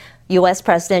U.S.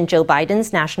 President Joe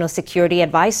Biden's national security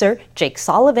advisor, Jake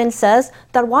Sullivan, says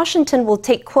that Washington will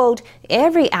take, quote,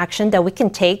 every action that we can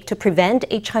take to prevent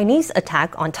a Chinese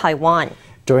attack on Taiwan.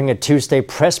 During a Tuesday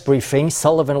press briefing,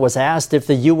 Sullivan was asked if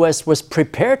the U.S. was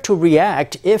prepared to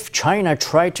react if China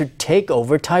tried to take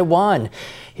over Taiwan.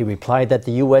 He replied that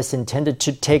the U.S. intended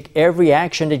to take every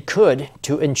action it could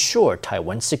to ensure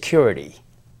Taiwan's security.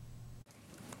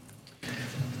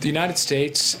 The United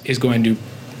States is going to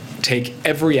take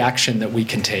every action that we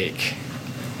can take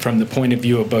from the point of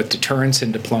view of both deterrence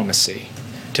and diplomacy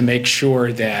to make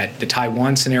sure that the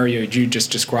Taiwan scenario you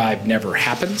just described never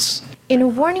happens. In a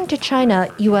warning to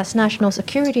China, U.S. National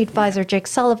Security Advisor Jake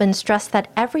Sullivan stressed that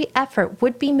every effort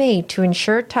would be made to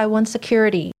ensure Taiwan's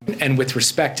security. And with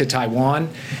respect to Taiwan,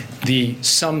 the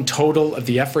sum total of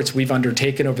the efforts we've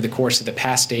undertaken over the course of the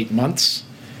past 8 months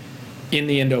in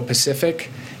the Indo-Pacific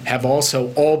have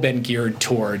also all been geared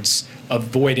towards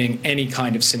avoiding any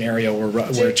kind of scenario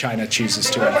where China chooses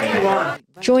to invade.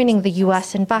 Joining the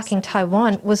U.S. in backing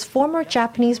Taiwan was former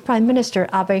Japanese Prime Minister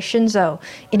Abe Shinzo.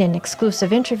 In an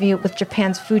exclusive interview with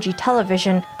Japan's Fuji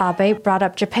Television, Abe brought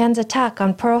up Japan's attack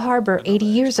on Pearl Harbor 80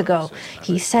 years ago.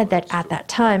 He said that at that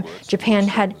time, Japan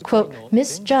had, quote,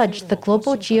 misjudged the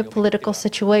global geopolitical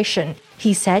situation.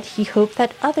 He said he hoped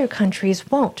that other countries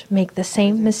won't make the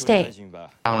same mistake.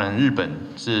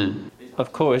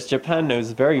 Of course, Japan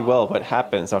knows very well what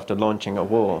happens after launching a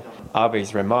war.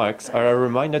 Abe's remarks are a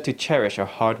reminder to cherish a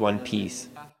hard-won peace.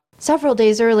 Several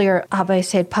days earlier, Abe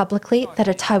said publicly that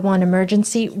a Taiwan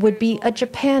emergency would be a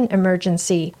Japan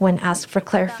emergency. When asked for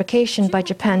clarification by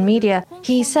Japan media,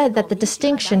 he said that the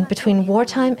distinction between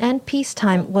wartime and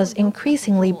peacetime was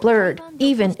increasingly blurred.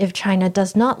 Even if China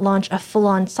does not launch a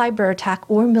full-on cyber attack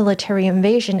or military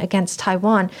invasion against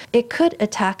Taiwan, it could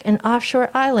attack an offshore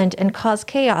island and cause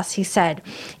chaos, he said.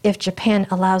 If Japan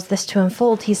allows this to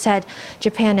unfold, he said,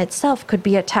 Japan itself could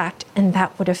be attacked, and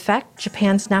that would affect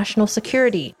Japan's national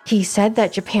security. He said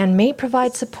that Japan may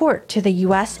provide support to the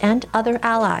U.S. and other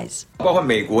allies.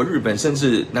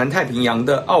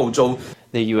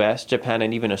 The US, Japan,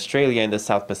 and even Australia in the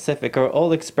South Pacific are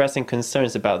all expressing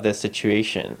concerns about this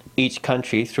situation. Each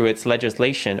country, through its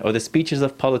legislation or the speeches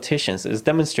of politicians, is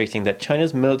demonstrating that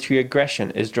China's military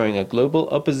aggression is drawing a global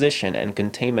opposition and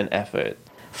containment effort.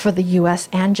 For the U.S.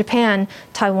 and Japan,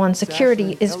 Taiwan's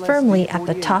security is firmly at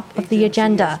the top of the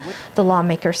agenda. The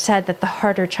lawmaker said that the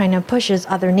harder China pushes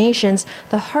other nations,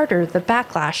 the harder the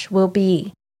backlash will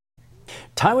be.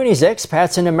 Taiwanese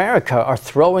expats in America are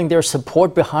throwing their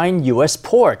support behind U.S.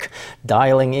 pork.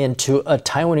 Dialing into a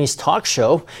Taiwanese talk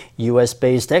show,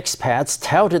 U.S.-based expats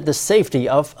touted the safety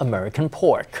of American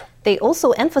pork. They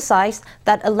also emphasized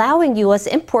that allowing U.S.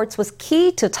 imports was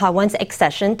key to Taiwan's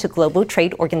accession to global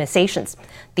trade organizations.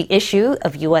 The issue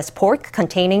of U.S. pork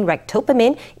containing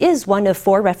ractopamine is one of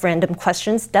 4 referendum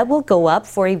questions that will go up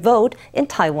for a vote in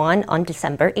Taiwan on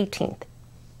December 18th.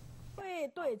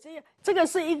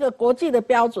 This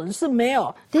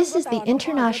is the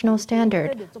international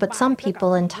standard, but some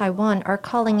people in Taiwan are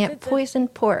calling it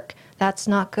poisoned pork. That's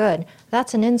not good.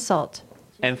 That's an insult.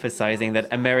 Emphasizing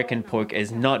that American pork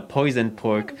is not poisoned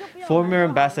pork, former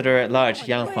Ambassador-at-Large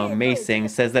Yang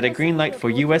Huang-Meising says that a green light for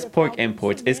U.S. pork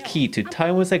imports is key to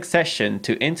Taiwan's accession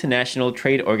to international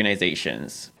trade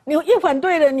organizations. If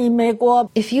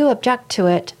you object to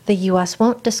it, the U.S.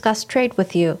 won't discuss trade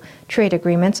with you. Trade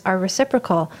agreements are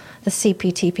reciprocal. The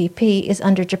CPTPP is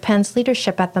under Japan's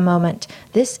leadership at the moment.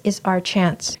 This is our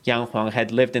chance. Yang Huang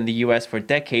had lived in the U.S. for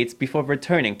decades before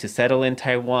returning to settle in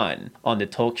Taiwan. On the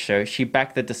talk show, she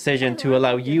backed the decision to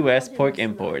allow U.S. pork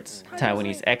imports.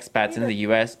 Taiwanese expats in the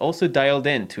U.S. also dialed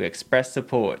in to express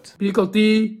support.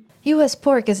 U.S.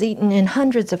 pork is eaten in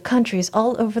hundreds of countries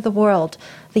all over the world.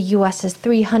 The U.S.'s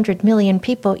 300 million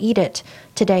people eat it.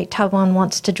 Today, Taiwan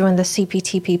wants to join the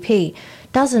CPTPP.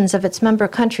 Dozens of its member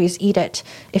countries eat it.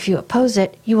 If you oppose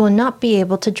it, you will not be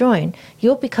able to join.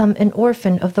 You'll become an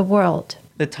orphan of the world.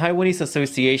 The Taiwanese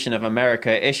Association of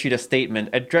America issued a statement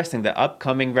addressing the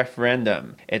upcoming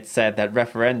referendum. It said that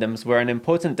referendums were an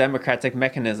important democratic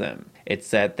mechanism. It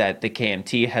said that the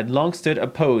KMT had long stood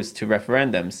opposed to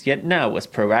referendums, yet now was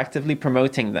proactively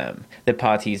promoting them. The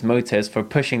party's motives for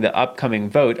pushing the upcoming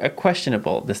vote are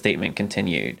questionable, the statement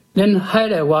continued.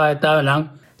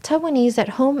 Taiwanese at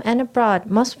home and abroad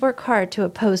must work hard to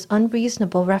oppose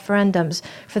unreasonable referendums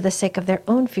for the sake of their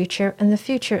own future and the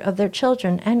future of their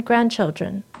children and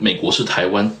grandchildren.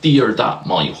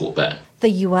 The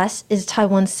U.S. is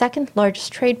Taiwan's second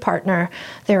largest trade partner.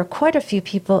 There are quite a few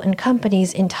people and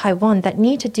companies in Taiwan that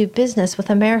need to do business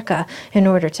with America in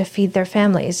order to feed their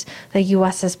families. The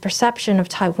U.S.'s perception of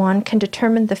Taiwan can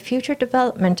determine the future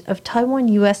development of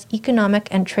Taiwan-U.S. economic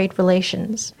and trade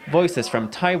relations. Voices from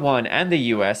Taiwan and the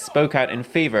U.S. spoke out in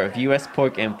favor of U.S.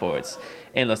 pork imports.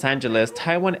 In Los Angeles,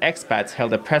 Taiwan expats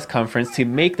held a press conference to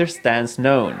make their stance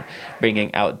known.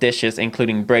 Bringing out dishes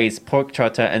including braised pork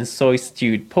trotter and soy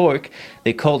stewed pork,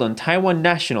 they called on Taiwan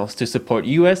nationals to support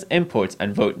U.S. imports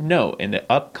and vote no in the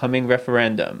upcoming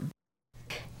referendum.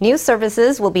 New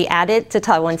services will be added to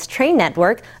Taiwan's train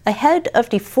network ahead of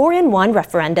the 4-in-1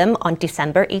 referendum on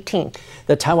December 18th.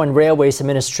 The Taiwan Railways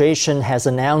Administration has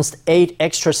announced 8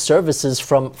 extra services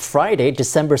from Friday,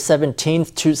 December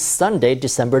 17th to Sunday,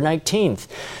 December 19th.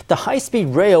 The high-speed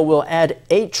rail will add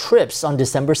 8 trips on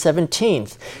December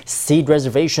 17th. Seat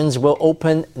reservations will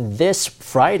open this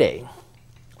Friday.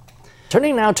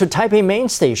 Turning now to Taipei Main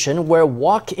Station, where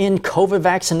walk-in COVID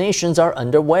vaccinations are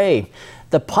underway.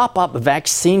 The pop-up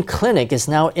vaccine clinic is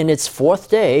now in its 4th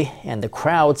day, and the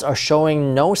crowds are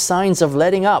showing no signs of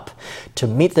letting up. To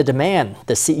meet the demand,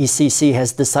 the CECC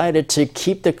has decided to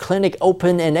keep the clinic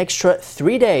open an extra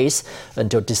 3 days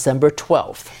until December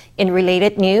 12th. In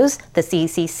related news, the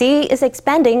CECC is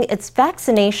expanding its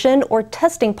vaccination or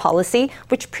testing policy,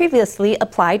 which previously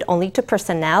applied only to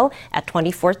personnel at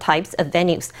 24 types of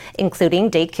venues, including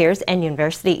daycares and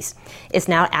universities. It's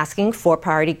now asking for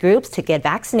priority groups to get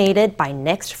vaccinated by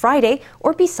next Friday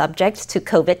or be subject to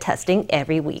COVID testing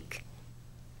every week.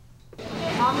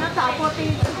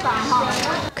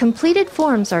 Completed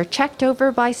forms are checked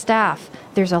over by staff.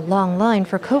 There's a long line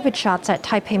for COVID shots at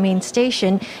Taipei Main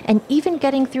Station, and even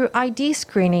getting through ID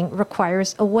screening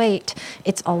requires a wait.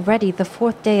 It's already the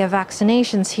 4th day of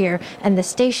vaccinations here, and the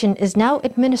station is now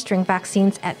administering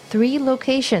vaccines at 3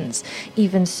 locations.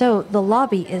 Even so, the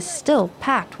lobby is still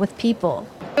packed with people.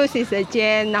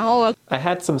 I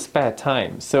had some spare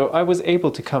time, so I was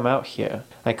able to come out here.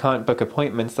 I can't book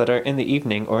appointments that are in the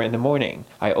evening or in the morning.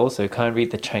 I also can't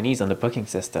read the Chinese on the booking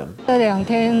system.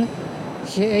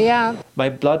 My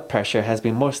blood pressure has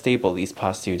been more stable these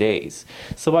past 2 days,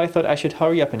 so I thought I should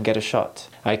hurry up and get a shot.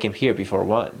 I came here before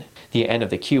 1. The end of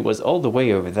the queue was all the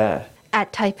way over there.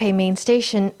 At Taipei Main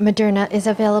Station, Moderna is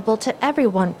available to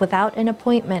everyone without an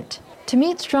appointment. To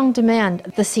meet strong demand,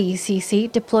 the CECC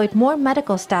deployed more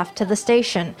medical staff to the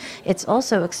station. It's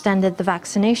also extended the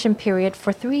vaccination period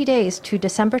for 3 days to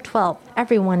December 12th.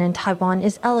 Everyone in Taiwan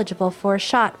is eligible for a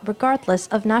shot, regardless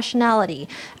of nationality.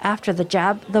 After the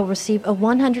jab, they'll receive a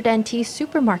 100 NT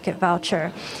supermarket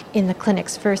voucher. In the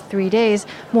clinic's first 3 days,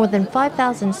 more than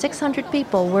 5,600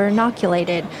 people were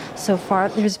inoculated. So far,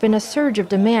 there's been a surge of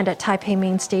demand at Taipei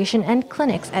Main Station and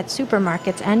clinics at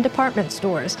supermarkets and department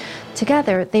stores.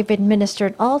 Together, they've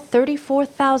administered all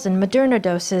 34,000 Moderna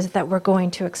doses that were going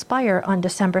to expire on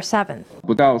December 7th.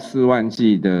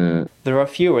 There are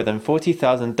fewer than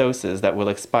 40,000 doses that will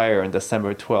expire on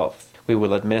December 12th. We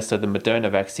will administer the Moderna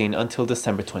vaccine until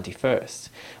December 21st.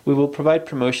 We will provide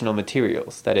promotional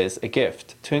materials, that is, a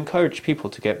gift, to encourage people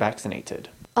to get vaccinated.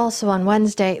 Also on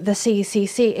Wednesday, the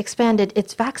CECC expanded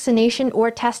its vaccination or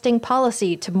testing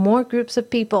policy to more groups of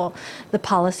people. The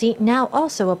policy now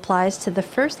also applies to the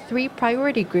first 3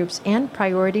 priority groups and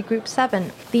priority group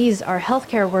 7. These are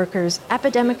healthcare workers,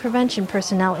 epidemic prevention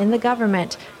personnel in the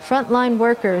government, frontline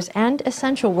workers, and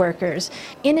essential workers.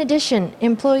 In addition,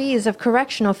 employees of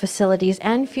correctional facilities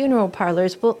and funeral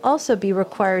parlors will also be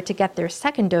required to get their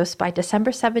second dose by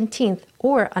December 17th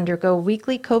or undergo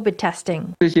weekly COVID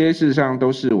testing.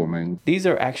 These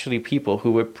are actually people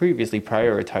who were previously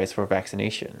prioritized for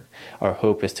vaccination. Our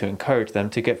hope is to encourage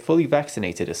them to get fully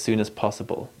vaccinated as soon as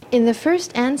possible. In the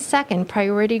first and second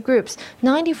priority groups,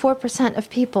 94% of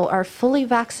people are fully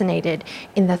vaccinated.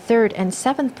 In the third and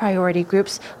 7th priority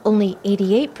groups, only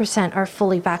 88% are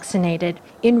fully vaccinated.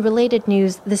 In related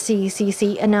news, the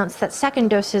CECC announced that second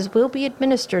doses will be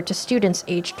administered to students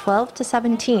aged 12 to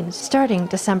 17 starting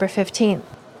December 15th.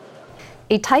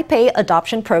 A Taipei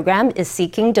adoption program is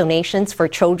seeking donations for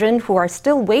children who are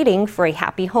still waiting for a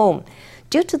happy home.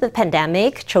 Due to the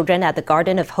pandemic, children at the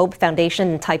Garden of Hope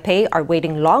Foundation in Taipei are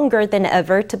waiting longer than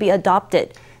ever to be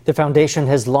adopted. The foundation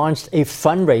has launched a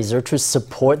fundraiser to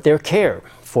support their care.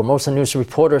 Formosa News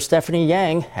reporter Stephanie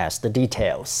Yang has the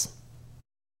details.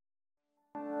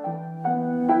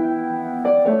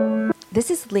 This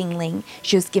is Ling Ling.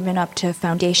 She was given up to a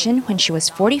foundation when she was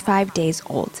 45 days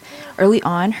old. Early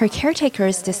on, her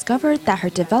caretakers discovered that her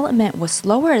development was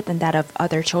slower than that of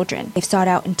other children. They've sought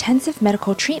out intensive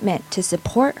medical treatment to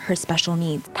support her special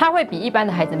needs.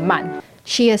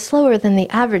 She is slower than the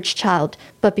average child,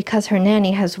 But because her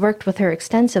nanny has worked with her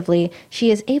extensively, she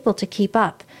is able to keep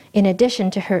up. In addition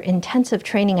to her intensive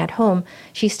training at home,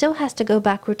 she still has to go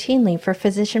back routinely for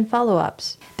physician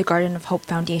follow-ups. The Garden of Hope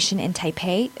Foundation in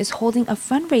Taipei is holding a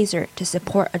fundraiser to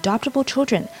support adoptable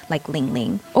children like Ling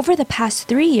Ling. Over the past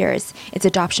 3 years, its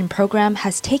adoption program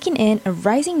has taken in a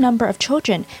rising number of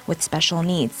children with special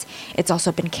needs. It's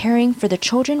also been caring for the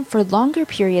children for longer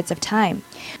periods of time.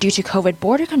 Due to COVID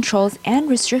border controls and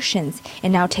restrictions, it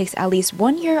now takes at least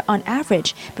 1 year on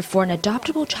average before an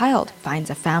adoptable child finds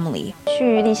a family.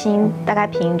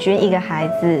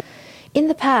 In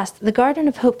the past, the Garden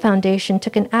of Hope Foundation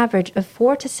took an average of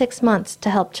 4 to 6 months to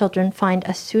help children find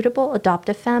a suitable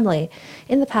adoptive family.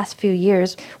 In the past few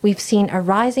years, we've seen a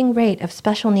rising rate of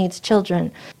special needs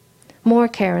children. More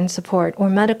care and support or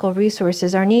medical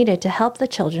resources are needed to help the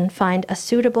children find a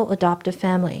suitable adoptive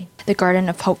family. The Garden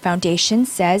of Hope Foundation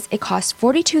says it costs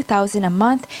 $42,000 a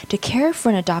month to care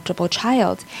for an adoptable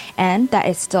child, and that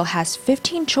it still has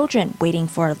 15 children waiting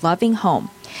for a loving home.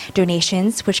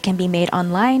 Donations, which can be made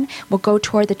online, will go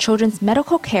toward the children's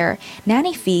medical care,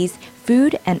 nanny fees,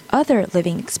 food, and other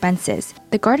living expenses.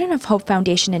 The Garden of Hope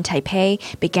Foundation in Taipei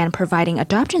began providing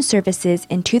adoption services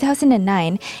in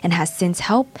 2009 and has since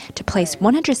helped to place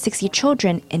 160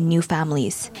 children in new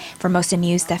families. For Mosa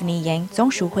News, Stephanie Yang,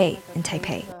 Zongshu Hui in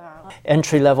Taipei.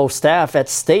 Entry-level staff at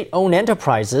state-owned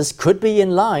enterprises could be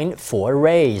in line for a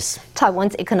raise.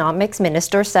 Taiwan's economics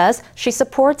minister says she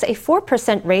supports a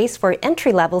 4% raise for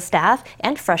entry-level staff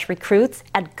and fresh recruits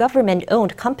at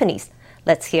government-owned companies.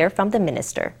 Let's hear from the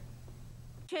minister.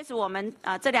 确实我们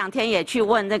这2天也去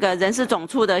问这个人事总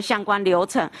处的相关流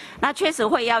程，那确实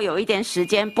会要有一点时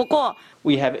间，不过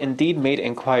We have indeed made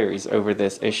inquiries over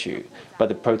this issue, but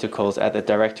the protocols at the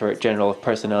Directorate General of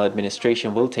Personnel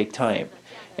Administration will take time.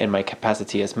 In my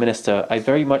capacity as minister, I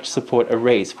very much support a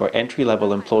raise for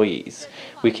entry-level employees.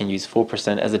 We can use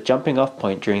 4% as a jumping-off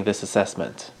point during this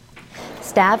assessment.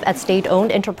 Staff at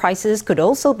state-owned enterprises could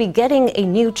also be getting a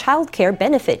new childcare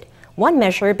benefit. One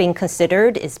measure being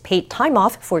considered is paid time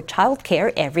off for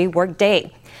childcare every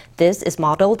workday. This is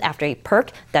modeled after a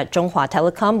perk that Zhonghua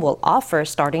Telecom will offer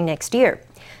starting next year.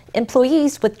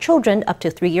 Employees with children up to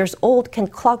 3 years old can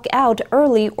clock out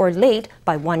early or late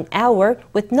by 1 hour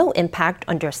with no impact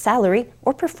on their salary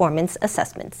or performance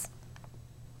assessments.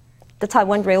 The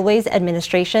Taiwan Railways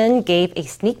Administration gave a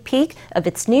sneak peek of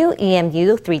its new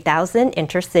EMU 3000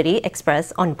 Intercity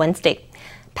Express on Wednesday.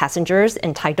 Passengers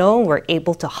in Taidong were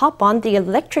able to hop on the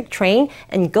electric train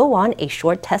and go on a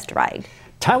short test ride.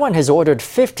 Taiwan has ordered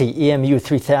 50 EMU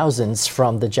 3000s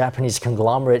from the Japanese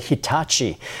conglomerate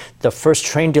Hitachi. The first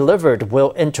train delivered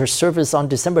will enter service on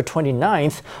December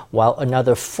 29th, while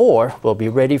another 4 will be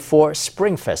ready for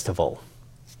Spring Festival.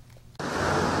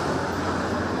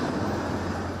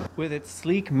 With its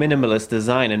sleek minimalist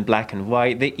design in black and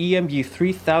white, the EMU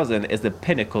 3000 is the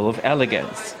pinnacle of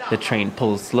elegance. The train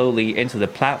pulls slowly into the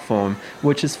platform,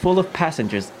 which is full of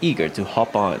passengers eager to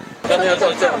hop on.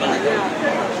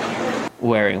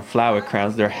 Wearing flower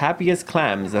crowns, they're happy as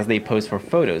clams as they pose for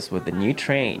photos with the new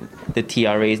train. The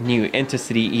TRA's new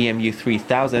Intercity EMU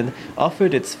 3000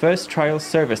 offered its first trial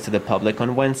service to the public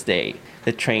on Wednesday.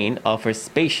 The train offers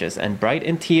spacious and bright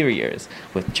interiors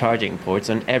with charging ports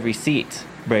on every seat.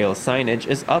 Braille signage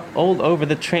is up all over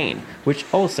the train, which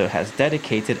also has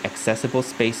dedicated accessible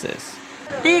spaces.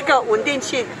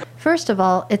 First of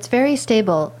all, it's very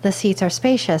stable. The seats are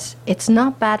spacious. It's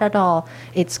not bad at all.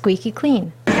 It's squeaky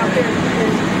clean.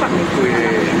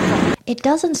 It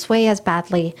doesn't sway as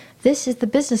badly. This is the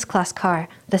business class car.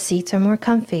 The seats are more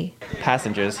comfy.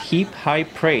 Passengers heap high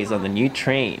praise on the new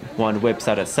train. One whips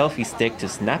out a selfie stick to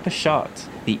snap a shot.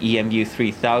 The EMU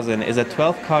 3000 is a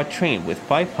 12-car train with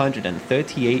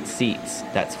 538 seats.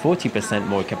 That's 40%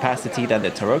 more capacity than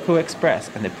the Taroko Express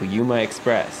and the Puyuma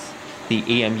Express. The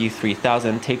EMU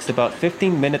 3000 takes about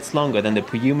 15 minutes longer than the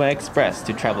Puyuma Express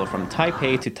to travel from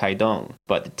Taipei to Taidong,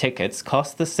 but the tickets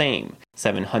cost the same,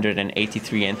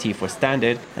 783 NT for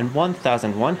standard and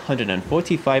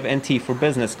 1,145 NT for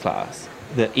business class.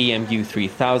 The EMU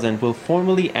 3000 will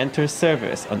formally enter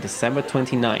service on December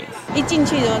 29th.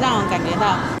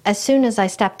 As soon as I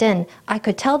stepped in, I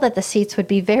could tell that the seats would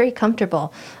be very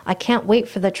comfortable. I can't wait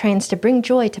for the trains to bring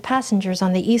joy to passengers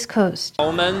on the East Coast.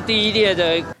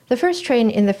 The first train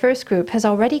in the first group has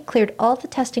already cleared all the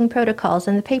testing protocols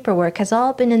and the paperwork has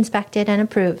all been inspected and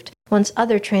approved. Once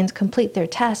other trains complete their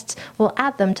tests, we'll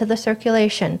add them to the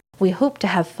circulation. We hope to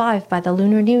have 5 by the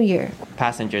Lunar New Year.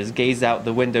 Passengers gaze out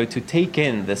the window to take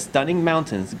in the stunning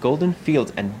mountains, golden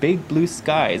fields, and big blue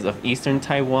skies of eastern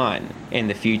Taiwan. In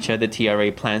the future, the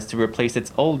TRA plans to replace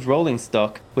its old rolling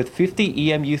stock with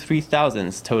 50 EMU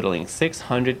 3000s totaling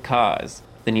 600 cars.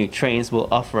 The new trains will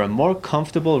offer a more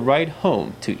comfortable ride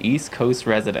home to East Coast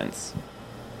residents.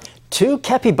 2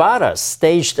 capybaras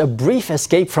staged a brief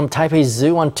escape from Taipei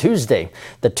Zoo on Tuesday.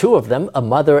 The two of them, a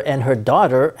mother and her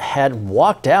daughter, had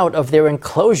walked out of their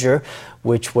enclosure,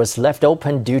 which was left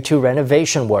open due to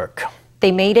renovation work.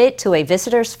 They made it to a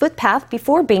visitor's footpath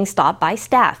before being stopped by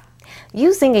staff.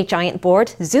 Using a giant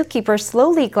board, zookeepers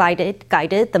slowly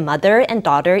guided the mother and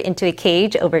daughter into a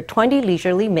cage over 20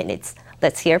 leisurely minutes.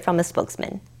 Let's hear from a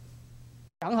spokesman.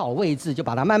 想好位置，就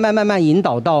把它慢慢引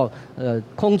导到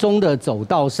空中的走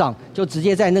道上，就直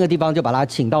接在那个地方就把它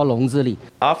请到笼子里。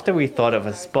 After we thought of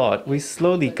a spot, we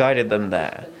slowly guided them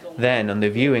there. Then, on the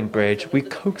viewing bridge, we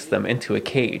coaxed them into a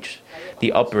cage.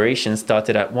 The operation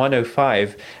started at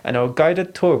 1:05, and our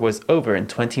guided tour was over in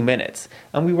 20 minutes,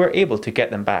 and we were able to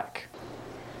get them back.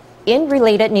 In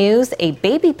related news, a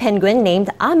baby penguin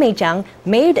named Ameijiang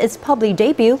made its public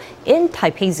debut in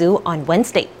Taipei Zoo on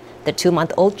Wednesday. The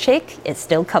 2-month-old chick is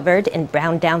still covered in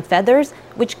brown down feathers,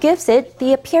 which gives it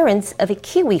the appearance of a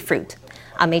kiwi fruit.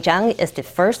 Ameijiang is the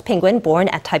first penguin born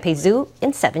at Taipei Zoo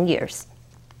in 7 years.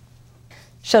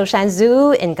 Shoushan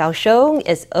Zoo in Kaohsiung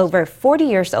is over 40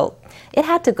 years old. It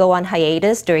had to go on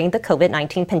hiatus during the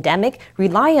COVID-19 pandemic,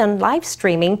 relying on live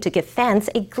streaming to give fans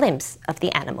a glimpse of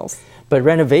the animals. But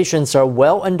renovations are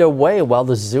well underway while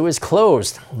the zoo is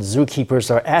closed. Zookeepers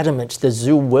are adamant the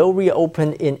zoo will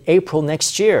reopen in April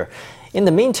next year. In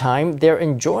the meantime, they're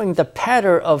enjoying the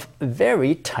patter of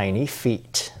very tiny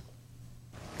feet.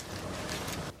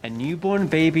 A newborn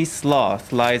baby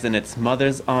sloth lies in its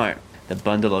mother's arm. The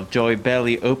bundle of joy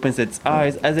belly opens its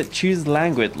eyes as it chews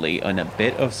languidly on a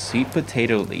bit of sweet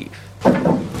potato leaf.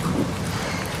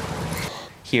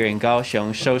 Here in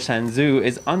Kaohsiung, Shoushan Zoo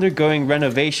is undergoing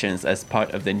renovations as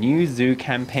part of the New Zoo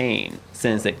campaign.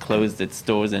 Since it closed its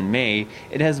doors in May,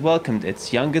 it has welcomed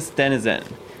its youngest denizen.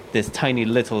 This tiny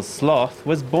little sloth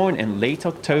was born in late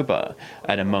October.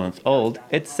 At a month old,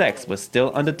 its sex was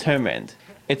still undetermined.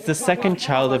 It's the second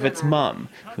child of its mom,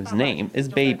 whose name is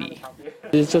Baby.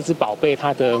 Baby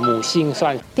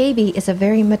is a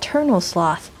very maternal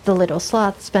sloth. The little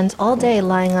sloth spends all day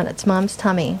lying on its mom's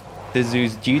tummy. The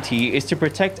zoo's duty is to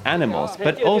protect animals,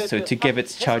 but also to give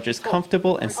its charges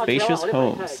comfortable and spacious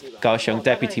homes. Kaohsiung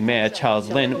Deputy Mayor Charles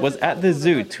Lin was at the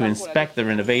zoo to inspect the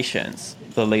renovations.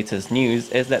 The latest news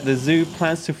is that the zoo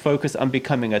plans to focus on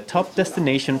becoming a top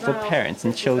destination for parents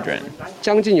and children.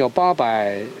 There's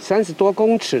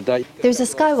a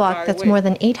skywalk that's more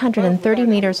than 830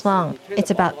 meters long.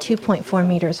 It's about 2.4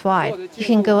 meters wide. You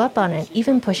can go up on it,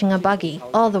 even pushing a buggy.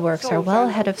 All the works are well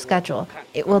ahead of schedule.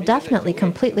 It will definitely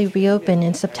completely reopen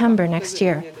in September next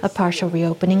year. A partial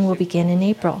reopening will begin in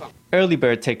April. Early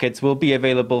bird tickets will be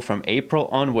available from April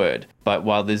onward. But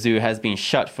while the zoo has been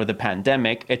shut for the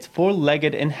pandemic, its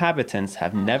four-legged inhabitants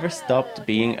have never stopped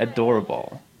being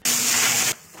adorable.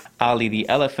 Ali the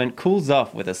elephant cools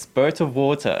off with a spurt of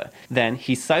water. Then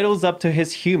he sidles up to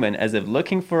his human as if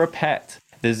looking for a pet.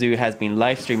 The zoo has been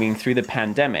live streaming through the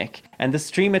pandemic, and the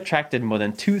stream attracted more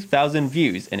than 2,000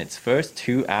 views in its first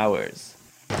 2 hours.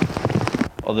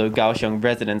 Although Kaohsiung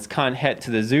residents can't head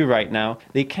to the zoo right now,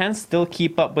 they can still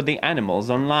keep up with the animals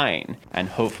online. And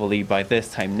hopefully by this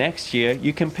time next year,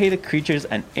 you can pay the creatures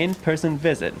an in-person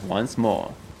visit once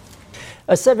more.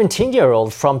 A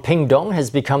 17-year-old from Pingdong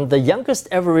has become the youngest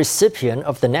ever recipient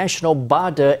of the National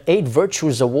Bada 8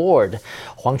 Virtues Award.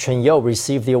 Huang Chunyou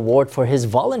received the award for his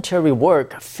voluntary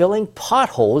work filling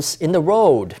potholes in the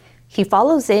road. He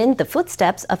follows in the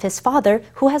footsteps of his father,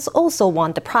 who has also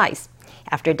won the prize.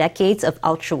 After decades of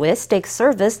altruistic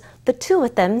service, the two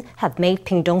of them have made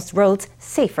Pingdong's roads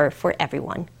safer for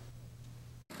everyone.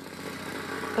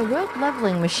 A road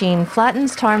leveling machine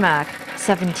flattens tarmac.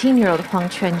 17-year-old Huang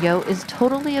Chunyou is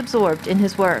totally absorbed in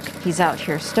his work. He's out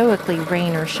here stoically,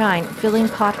 rain or shine, filling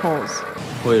potholes.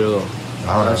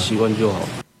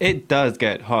 It does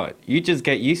get hot. You just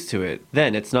get used to it.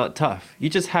 Then it's not tough. You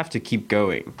just have to keep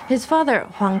going. His father,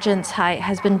 Huang Zhencai,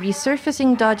 has been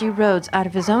resurfacing dodgy roads out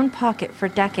of his own pocket for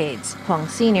decades. Huang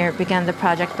Sr. began the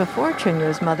project before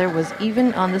Chunyou's mother was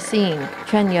even on the scene.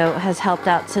 Chunyou has helped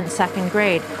out since 2nd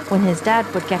grade, when his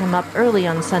dad would get him up early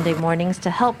on Sunday mornings to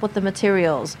help with the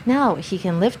materials. Now he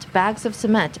can lift bags of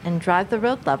cement and drive the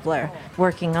road leveler.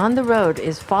 Working on the road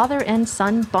is father and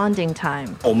son bonding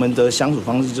time. The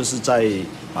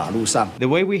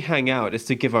way we hang out is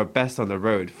to give our best on the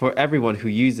road for everyone who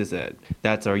uses it.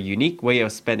 That's our unique way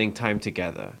of spending time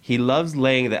together. He loves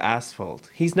laying the asphalt.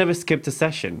 He's never skipped a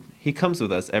session. He comes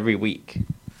with us every week.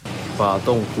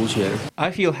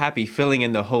 I feel happy filling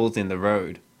in the holes in the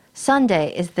road.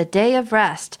 Sunday is the day of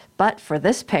rest, but for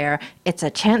this pair, it's a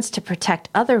chance to protect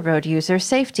other road users'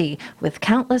 safety, with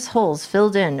countless holes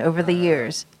filled in over the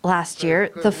years. Last year,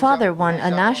 the father won a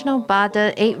National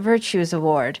Bada 8 Virtues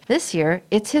Award. This year,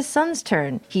 it's his son's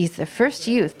turn. He's the first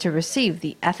youth to receive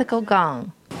the ethical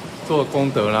gong. 做功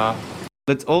德啦.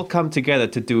 Let's all come together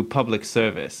to do public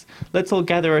service. Let's all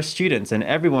gather our students and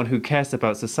everyone who cares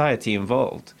about society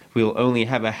involved. We'll only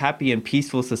have a happy and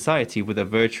peaceful society with a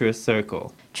virtuous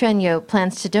circle. Chen Yo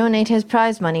plans to donate his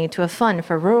prize money to a fund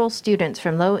for rural students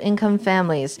from low-income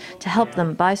families to help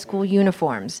them buy school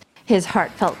uniforms. His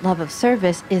heartfelt love of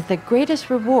service is the greatest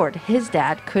reward his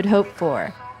dad could hope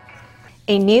for.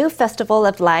 A new Festival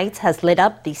of Lights has lit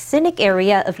up the scenic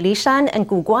area of Lishan and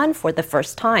Guguan for the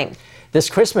first time. This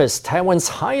Christmas, Taiwan's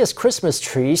highest Christmas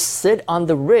trees sit on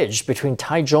the ridge between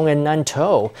Taichung and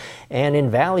Nantou, and in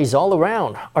valleys all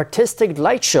around. Artistic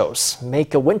light shows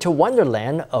make a winter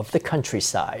wonderland of the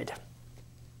countryside.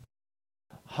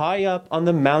 High up on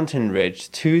the mountain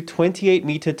ridge, two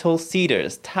 28-meter-tall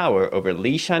cedars tower over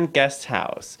Lishan Guest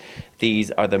House. These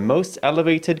are the most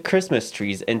elevated Christmas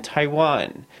trees in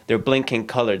Taiwan. Their blinking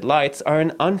colored lights are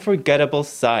an unforgettable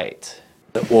sight.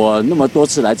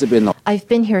 I've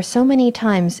been here so many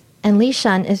times, and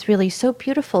Lishan is really so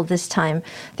beautiful this time.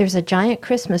 There's a giant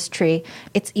Christmas tree.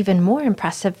 It's even more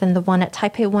impressive than the one at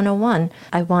Taipei 101.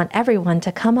 I want everyone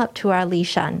to come up to our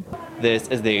Lishan. This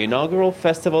is the inaugural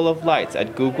Festival of Lights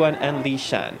at Guguan and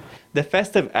Lishan. The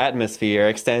festive atmosphere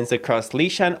extends across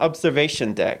Lishan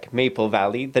Observation Deck, Maple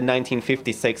Valley, the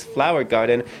 1956 Flower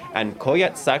Garden, and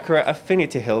Koyat Sakura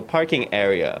Affinity Hill parking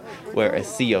area, where a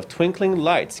sea of twinkling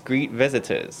lights greet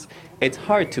visitors. It's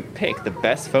hard to pick the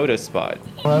best photo spot.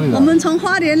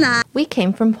 We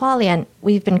came from Hualien.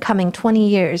 We've been coming 20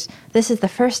 years. This is the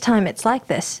first time it's like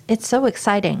this. It's so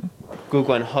exciting.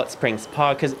 Guguan Hot Springs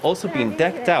Park has also been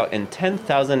decked out in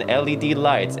 10,000 LED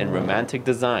lights and romantic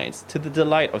designs to the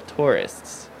delight of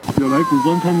tourists.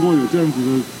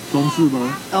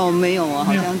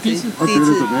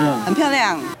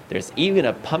 There's even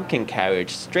a pumpkin carriage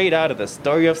straight out of the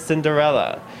story of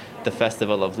Cinderella. The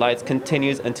Festival of Lights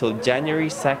continues until January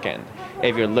 2nd.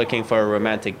 If you're looking for a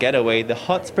romantic getaway, the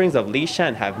hot springs of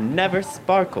Lishan have never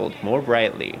sparkled more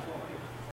brightly.